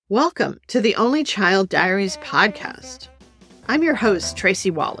Welcome to the Only Child Diaries podcast. I'm your host, Tracy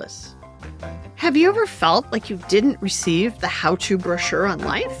Wallace. Have you ever felt like you didn't receive the how-to brochure on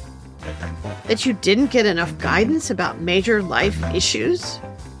life? That you didn't get enough guidance about major life issues?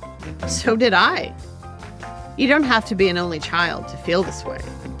 So did I. You don't have to be an only child to feel this way.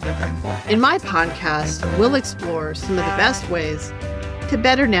 In my podcast, we'll explore some of the best ways to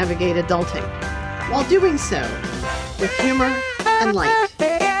better navigate adulting, while doing so with humor and light.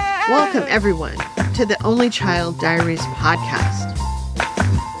 Welcome, everyone, to the Only Child Diaries podcast.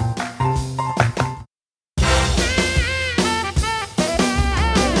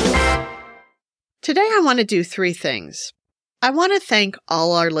 Today, I want to do three things. I want to thank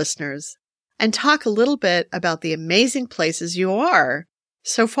all our listeners and talk a little bit about the amazing places you are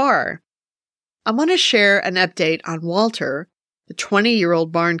so far. I want to share an update on Walter, the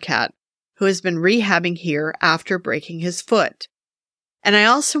 20-year-old barn cat who has been rehabbing here after breaking his foot. And I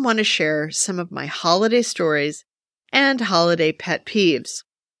also want to share some of my holiday stories and holiday pet peeves.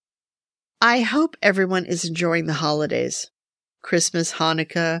 I hope everyone is enjoying the holidays, Christmas,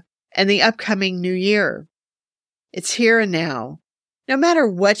 Hanukkah, and the upcoming New Year. It's here and now. No matter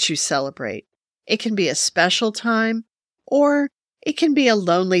what you celebrate, it can be a special time or it can be a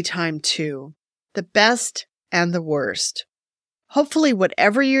lonely time too, the best and the worst. Hopefully,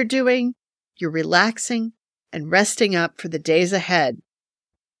 whatever you're doing, you're relaxing and resting up for the days ahead.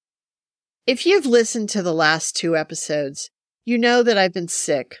 If you've listened to the last two episodes, you know that I've been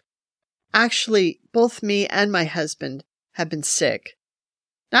sick. Actually, both me and my husband have been sick.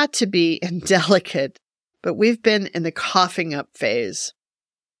 Not to be indelicate, but we've been in the coughing up phase.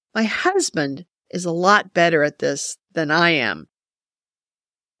 My husband is a lot better at this than I am,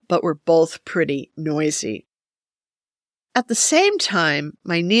 but we're both pretty noisy. At the same time,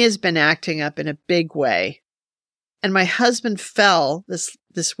 my knee has been acting up in a big way, and my husband fell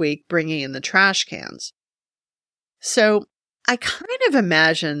this week bringing in the trash cans. So I kind of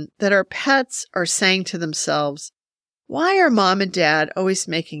imagine that our pets are saying to themselves, why are mom and dad always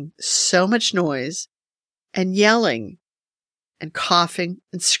making so much noise and yelling and coughing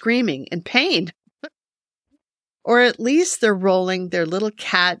and screaming in pain? Or at least they're rolling their little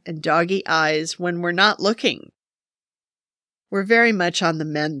cat and doggy eyes when we're not looking. We're very much on the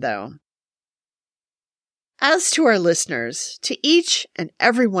mend, though. As to our listeners, to each and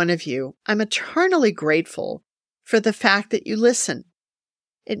every one of you, I'm eternally grateful for the fact that you listen.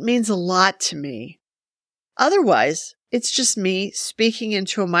 It means a lot to me. Otherwise, it's just me speaking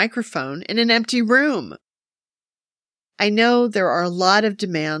into a microphone in an empty room. I know there are a lot of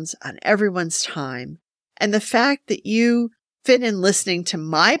demands on everyone's time, and the fact that you fit in listening to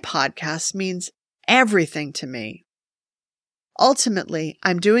my podcast means everything to me. Ultimately,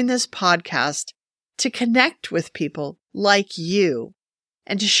 I'm doing this podcast to connect with people like you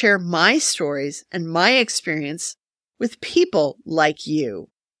and to share my stories and my experience with people like you.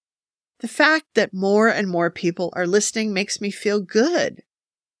 The fact that more and more people are listening makes me feel good.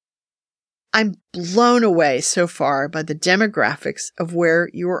 I'm blown away so far by the demographics of where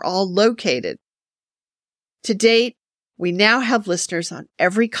you are all located. To date, we now have listeners on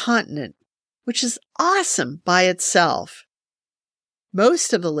every continent, which is awesome by itself.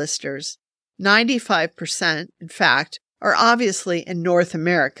 Most of the listeners, 95%, in fact, are obviously in North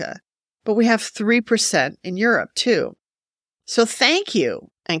America, but we have 3% in Europe too. So thank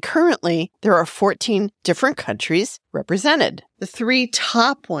you. And currently, there are 14 different countries represented. The three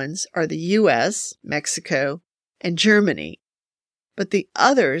top ones are the US, Mexico, and Germany. But the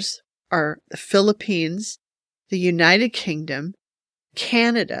others are the Philippines, the United Kingdom,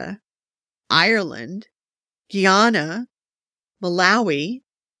 Canada, Ireland, Guyana, Malawi,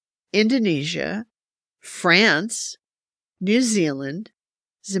 Indonesia, France, New Zealand,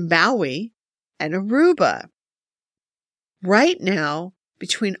 Zimbabwe, and Aruba. Right now,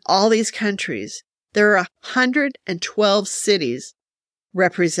 between all these countries, there are 112 cities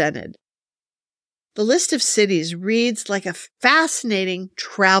represented. The list of cities reads like a fascinating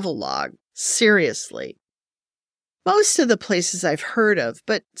travelogue, seriously. Most of the places I've heard of,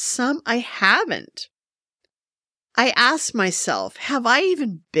 but some I haven't. I ask myself, have I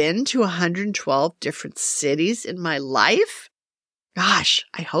even been to 112 different cities in my life? Gosh,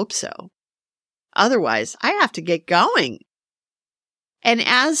 I hope so. Otherwise, I have to get going. And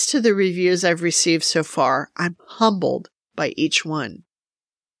as to the reviews I've received so far, I'm humbled by each one.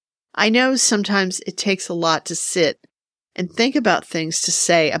 I know sometimes it takes a lot to sit and think about things to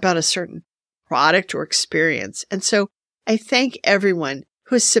say about a certain product or experience. And so I thank everyone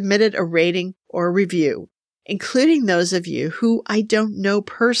who has submitted a rating or a review, including those of you who I don't know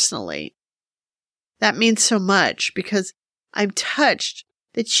personally. That means so much because I'm touched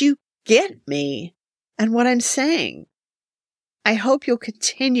that you get me and what I'm saying. I hope you'll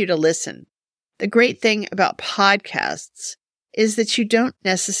continue to listen. The great thing about podcasts is that you don't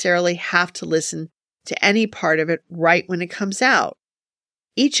necessarily have to listen to any part of it right when it comes out.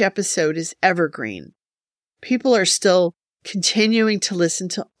 Each episode is evergreen. People are still continuing to listen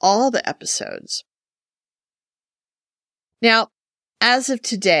to all the episodes. Now, as of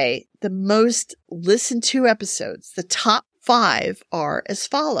today, the most listened to episodes, the top 5 are as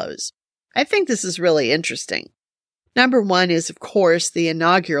follows. I think this is really interesting. Number 1 is, of course, the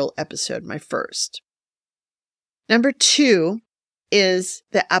inaugural episode, my first. Number 2 is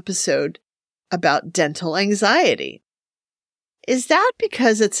the episode about dental anxiety. Is that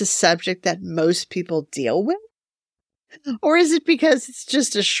because it's a subject that most people deal with? Or is it because it's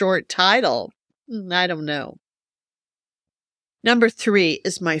just a short title? I don't know. Number 3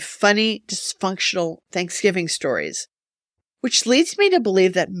 is my funny, dysfunctional Thanksgiving stories, which leads me to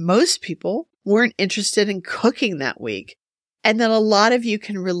believe that most people weren't interested in cooking that week, and that a lot of you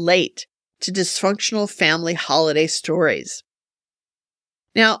can relate to dysfunctional family holiday stories.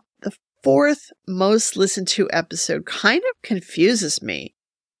 Now, the 4th most listened to episode kind of confuses me.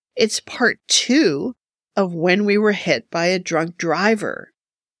 It's part 2 of when we were hit by a drunk driver.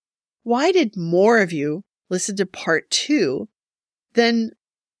 Why did more of you listen to part 2 than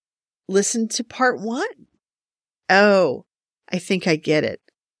listen to part 1? Oh, I think I get it.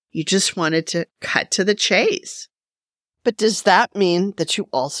 You just wanted to cut to the chase. But does that mean that you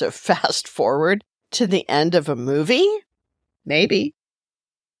also fast forward to the end of a movie? Maybe.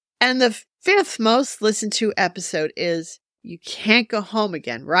 And the 5th most listened to episode is You Can't Go Home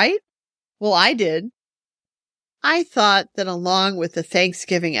Again, right? Well, I did. I thought that along with the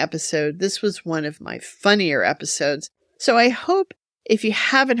Thanksgiving episode, this was one of my funnier episodes. So I hope if you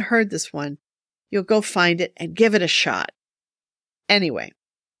haven't heard this one, you'll go find it and give it a shot. Anyway,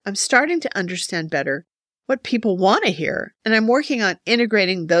 I'm starting to understand better what people want to hear, and I'm working on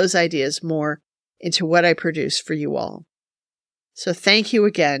integrating those ideas more into what I produce for you all. So thank you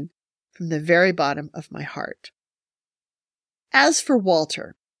again from the very bottom of my heart. As for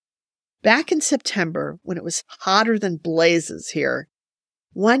Walter, back in September, when it was hotter than blazes here,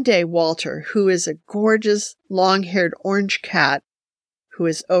 one day Walter, who is a gorgeous, long-haired orange cat who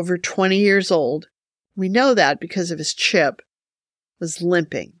is over 20 years old, we know that because of his chip, was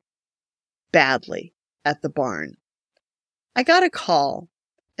limping badly at the barn. I got a call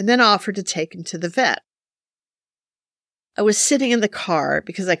and then offered to take him to the vet. I was sitting in the car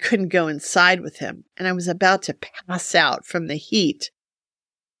because I couldn't go inside with him, and I was about to pass out from the heat.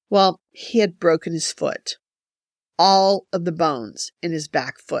 Well, he had broken his foot, all of the bones in his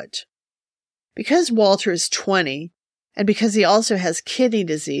back foot. Because Walter is 20, and because he also has kidney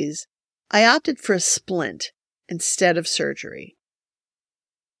disease, I opted for a splint instead of surgery.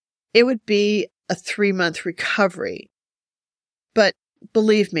 It would be a 3-month recovery. But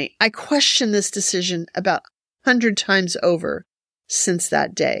believe me, I questioned this decision about 100 times over since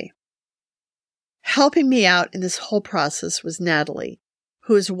that day. Helping me out in this whole process was Natalie,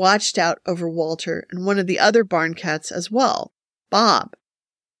 who has watched out over Walter and one of the other barn cats as well, Bob.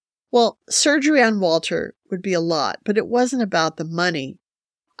 Well, surgery on Walter would be a lot, but it wasn't about the money.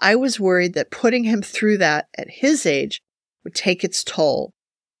 I was worried that putting him through that at his age would take its toll,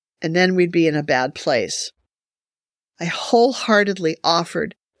 and then we'd be in a bad place. I wholeheartedly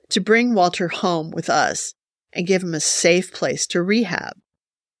offered to bring Walter home with us and give him a safe place to rehab.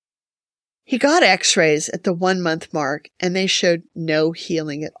 He got x-rays at the 1-month mark, and they showed no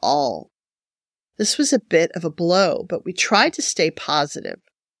healing at all. This was a bit of a blow, but we tried to stay positive.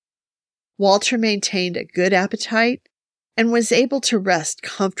 Walter maintained a good appetite and was able to rest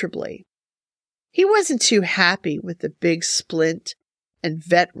comfortably. He wasn't too happy with the big splint and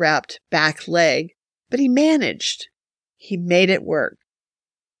vet-wrapped back leg, but he managed. He made it work.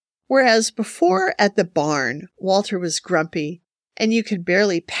 Whereas before at the barn, Walter was grumpy, and you could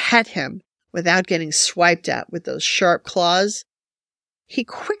barely pet him without getting swiped at with those sharp claws, he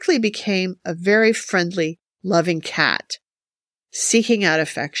quickly became a very friendly, loving cat, seeking out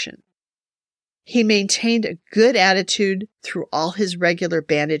affection. He maintained a good attitude through all his regular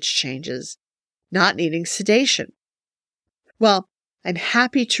bandage changes, not needing sedation. Well, I'm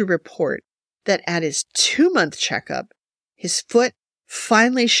happy to report that at his 2-month checkup, his foot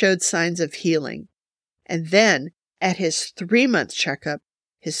finally showed signs of healing. And then at his 3-month checkup,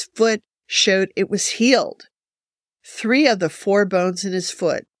 his foot showed it was healed. 3 of the 4 bones in his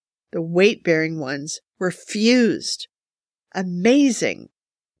foot, the weight-bearing ones, were fused. Amazing.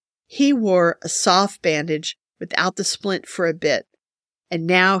 He wore a soft bandage without the splint for a bit, and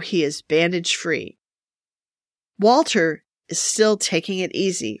now he is bandage-free. Walter is still taking it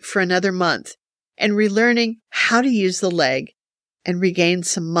easy for another month and relearning how to use the leg and regain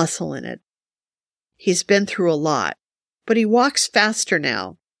some muscle in it. He's been through a lot, but he walks faster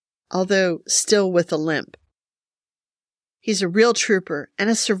now, although still with a limp. He's a real trooper and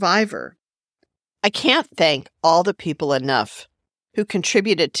a survivor. I can't thank all the people enough who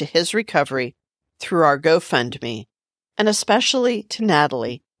contributed to his recovery through our GoFundMe, and especially to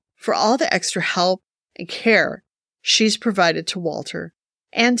Natalie for all the extra help and care she's provided to Walter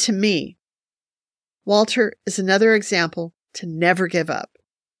and to me. Walter is another example to never give up.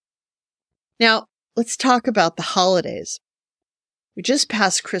 Now, let's talk about the holidays. We just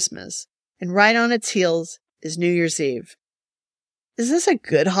passed Christmas, and right on its heels is New Year's Eve. Is this a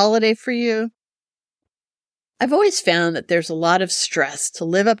good holiday for you? I've always found that there's a lot of stress to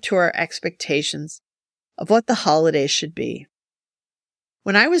live up to our expectations of what the holidays should be.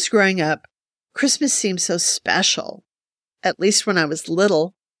 When I was growing up, Christmas seemed so special, at least when I was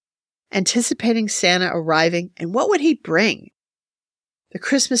little, anticipating Santa arriving and what would he bring. The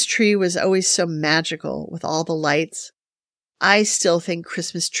Christmas tree was always so magical with all the lights. I still think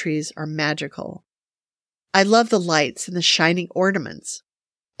Christmas trees are magical. I love the lights and the shining ornaments.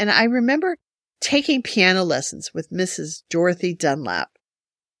 And I remember taking piano lessons with Mrs. Dorothy Dunlap.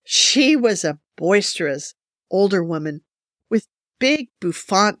 She was a boisterous older woman with big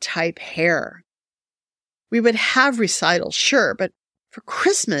bouffant-type hair. We would have recitals, sure, but for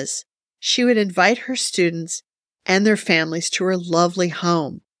Christmas, she would invite her students and their families to her lovely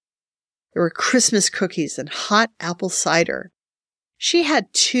home. There were Christmas cookies and hot apple cider. She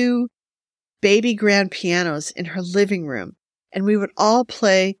had 2 baby grand pianos in her living room, and we would all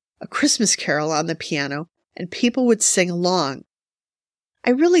play a Christmas carol on the piano, and people would sing along.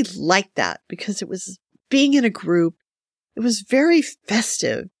 I really liked that because it was being in a group. It was very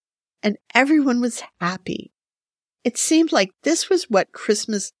festive, and everyone was happy. It seemed like this was what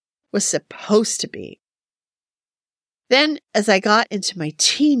Christmas was supposed to be. Then, as I got into my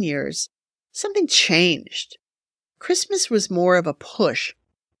teen years, something changed. Christmas was more of a push.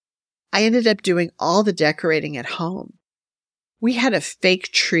 I ended up doing all the decorating at home. We had a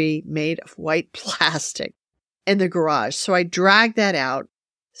fake tree made of white plastic in the garage, so I dragged that out,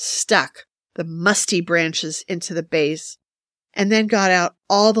 stuck the musty branches into the base, and then got out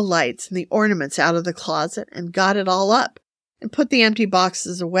all the lights and the ornaments out of the closet and got it all up and put the empty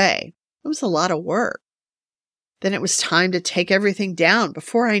boxes away. It was a lot of work. Then it was time to take everything down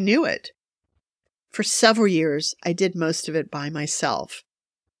before I knew it. For several years, I did most of it by myself.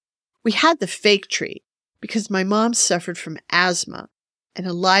 We had the fake tree because my mom suffered from asthma, and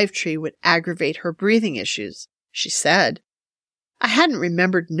a live tree would aggravate her breathing issues, she said. I hadn't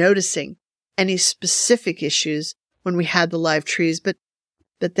remembered noticing any specific issues when we had the live trees, but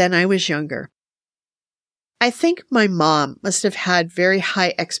then I was younger. I think my mom must have had very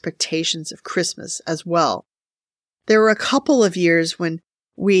high expectations of Christmas as well. There were a couple of years when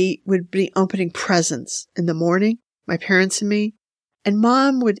we would be opening presents in the morning, my parents and me, and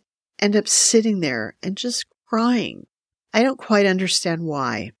Mom would end up sitting there and just crying. I don't quite understand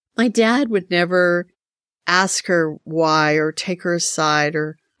why. My dad would never ask her why or take her aside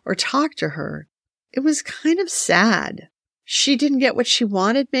or talk to her. It was kind of sad. She didn't get what she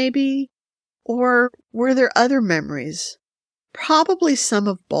wanted, maybe? Or were there other memories? Probably some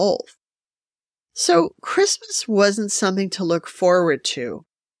of both. So Christmas wasn't something to look forward to,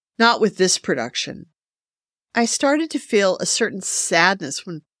 not with this production. I started to feel a certain sadness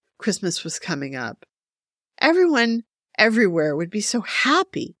when Christmas was coming up. Everyone everywhere would be so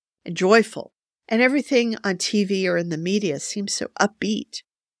happy and joyful, and everything on TV or in the media seemed so upbeat.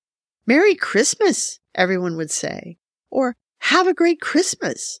 Merry Christmas, everyone would say, or have a great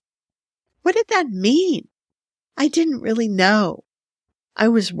Christmas. What did that mean? I didn't really know. I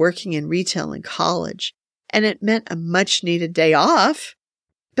was working in retail in college, and it meant a much-needed day off,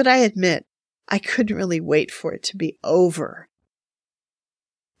 but I admit I couldn't really wait for it to be over.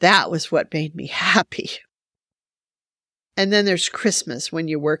 That was what made me happy. And then there's Christmas when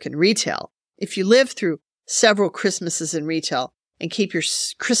you work in retail. If you live through several Christmases in retail and keep your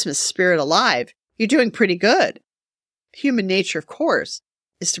Christmas spirit alive, you're doing pretty good. Human nature, of course,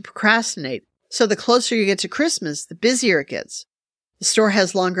 is to procrastinate. So the closer you get to Christmas, the busier it gets. The store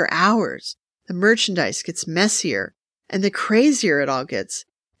has longer hours. The merchandise gets messier. And the crazier it all gets,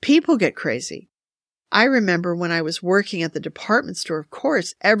 people get crazy. I remember when I was working at the department store, of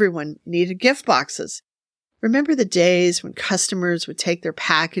course, everyone needed gift boxes. Remember the days when customers would take their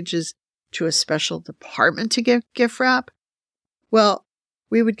packages to a special department to get gift wrap? Well,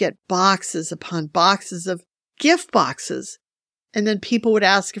 we would get boxes upon boxes of gift boxes, and then people would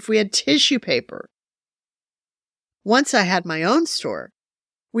ask if we had tissue paper. Once I had my own store,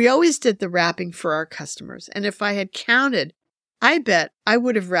 we always did the wrapping for our customers. And if I had counted, I bet I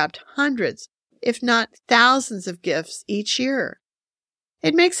would have wrapped hundreds, if not thousands of gifts each year.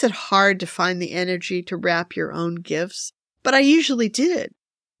 It makes it hard to find the energy to wrap your own gifts, but I usually did.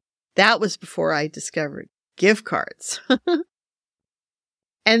 That was before I discovered gift cards.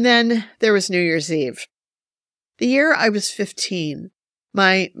 And then there was New Year's Eve. The year I was 15,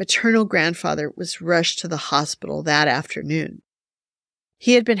 my maternal grandfather was rushed to the hospital that afternoon.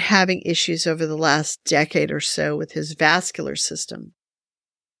 He had been having issues over the last decade or so with his vascular system.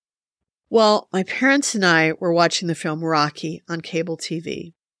 Well, my parents and I were watching the film Rocky on cable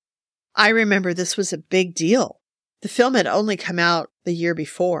TV. I remember this was a big deal. The film had only come out the year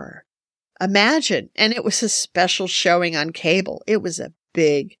before. Imagine, and it was a special showing on cable. It was a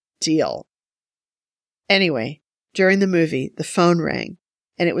big deal. Anyway, during the movie, the phone rang,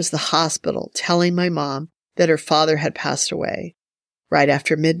 and it was the hospital telling my mom that her father had passed away right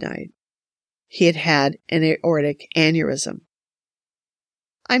after midnight. He had had an aortic aneurysm.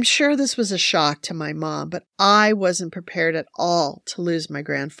 I'm sure this was a shock to my mom, but I wasn't prepared at all to lose my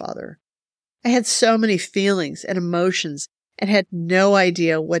grandfather. I had so many feelings and emotions and had no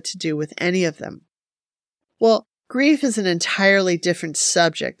idea what to do with any of them. Well, grief is an entirely different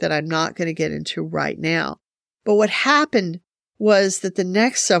subject that I'm not going to get into right now. But what happened was that the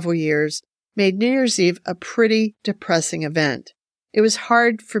next several years made New Year's Eve a pretty depressing event. It was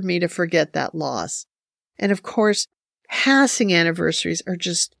hard for me to forget that loss. And of course, passing anniversaries are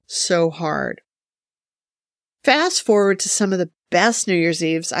just so hard. Fast forward to some of the best New Year's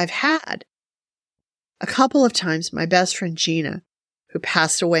Eves I've had. A couple of times, my best friend Gina, who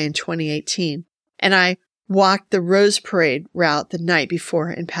passed away in 2018, and I walked the Rose Parade route the night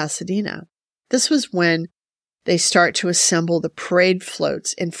before in Pasadena. This was when they start to assemble the parade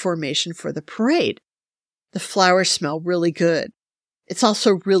floats in formation for the parade. The flowers smell really good. It's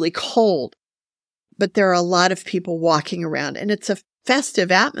also really cold, but there are a lot of people walking around, and it's a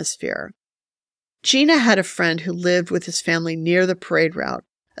festive atmosphere. Gina had a friend who lived with his family near the parade route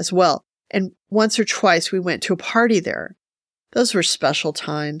as well, and once or twice we went to a party there. Those were special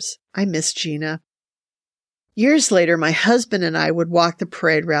times. I miss Gina. Years later, my husband and I would walk the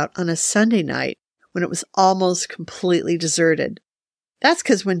parade route on a Sunday night when it was almost completely deserted. That's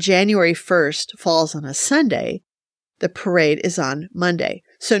because when January 1st falls on a Sunday, the parade is on Monday,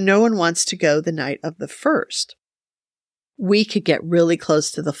 so no one wants to go the night of the 1st. We could get really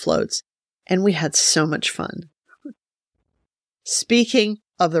close to the floats, and we had so much fun. Speaking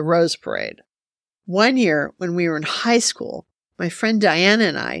of the Rose Parade, one year when we were in high school, my friend Diana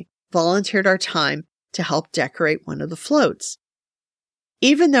and I volunteered our time to help decorate one of the floats.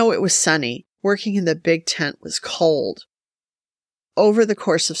 Even though it was sunny, working in the big tent was cold. Over the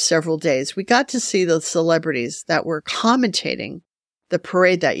course of several days, we got to see the celebrities that were commentating the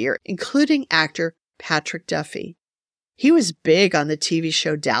parade that year, including actor Patrick Duffy. He was big on the TV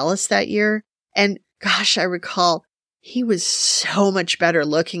show Dallas that year, and gosh, I recall he was so much better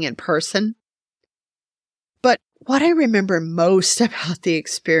looking in person. But what I remember most about the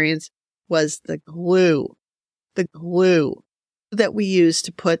experience was the glue that we used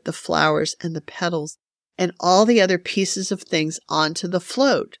to put the flowers and the petals and all the other pieces of things onto the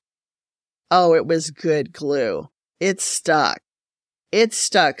float. Oh, it was good glue. It stuck. It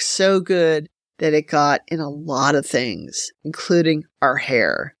stuck so good that it got in a lot of things, including our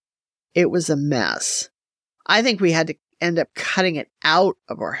hair. It was a mess. I think we had to end up cutting it out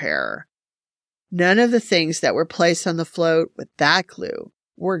of our hair. None of the things that were placed on the float with that glue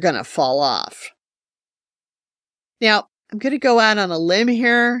were going to fall off. Now, I'm going to go out on a limb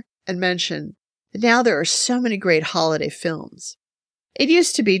here and mention that now there are so many great holiday films. It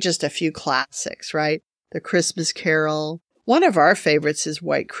used to be just a few classics, right? The Christmas Carol. One of our favorites is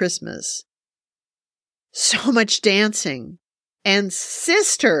White Christmas. So much dancing. And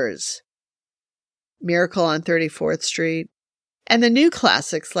Sisters. Miracle on 34th Street. And the new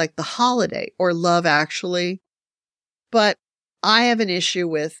classics like The Holiday or Love Actually. But I have an issue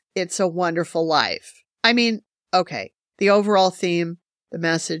with It's a Wonderful Life. I mean, okay, the overall theme, the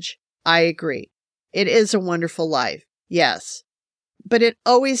message, I agree. It is a wonderful life, yes. But it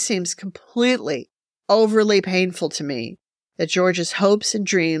always seems completely, overly painful to me that George's hopes and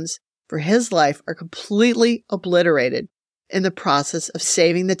dreams for his life are completely obliterated in the process of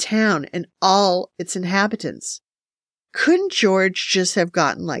saving the town and all its inhabitants. Couldn't George just have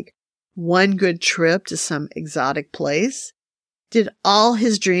gotten like one good trip to some exotic place? Did all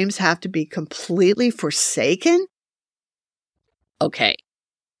his dreams have to be completely forsaken? Okay,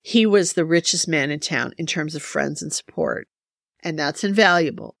 he was the richest man in town in terms of friends and support, and that's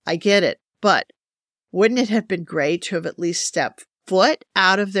invaluable. I get it. But Wouldn't it have been great to have at least stepped foot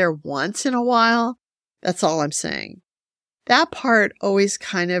out of there once in a while? That's all I'm saying. That part always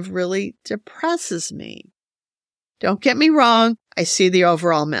kind of really depresses me. Don't get me wrong, I see the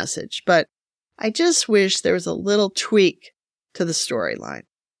overall message, but I just wish there was a little tweak to the storyline.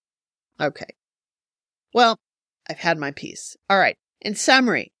 Okay. Well, I've had my piece. All right. In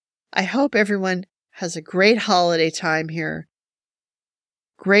summary, I hope everyone has a great holiday time here,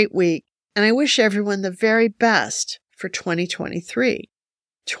 great week, and I wish everyone the very best for 2023.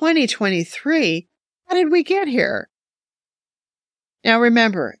 2023? How did we get here? Now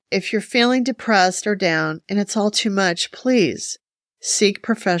remember, if you're feeling depressed or down and it's all too much, please seek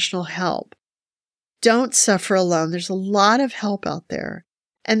professional help. Don't suffer alone. There's a lot of help out there,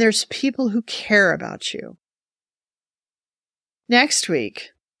 and there's people who care about you. Next week,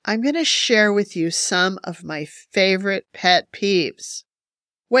 I'm going to share with you some of my favorite pet peeves.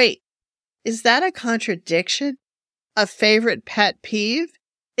 Wait, is that a contradiction? A favorite pet peeve?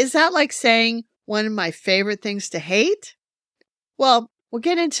 Is that like saying one of my favorite things to hate? Well, we'll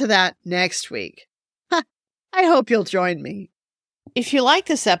get into that next week. I hope you'll join me. If you like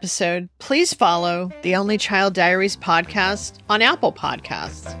this episode, please follow the Only Child Diaries podcast on Apple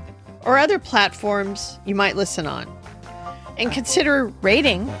Podcasts or other platforms you might listen on. And consider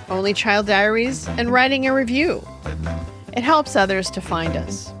rating Only Child Diaries and writing a review. It helps others to find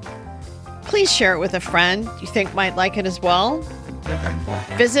us. Please share it with a friend you think might like it as well.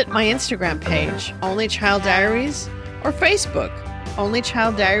 Visit my Instagram page, Only Child Diaries, or Facebook, Only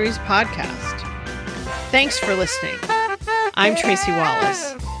Child Diaries Podcast. Thanks for listening. I'm Tracy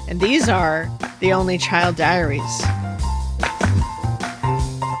Wallace, and these are the Only Child Diaries.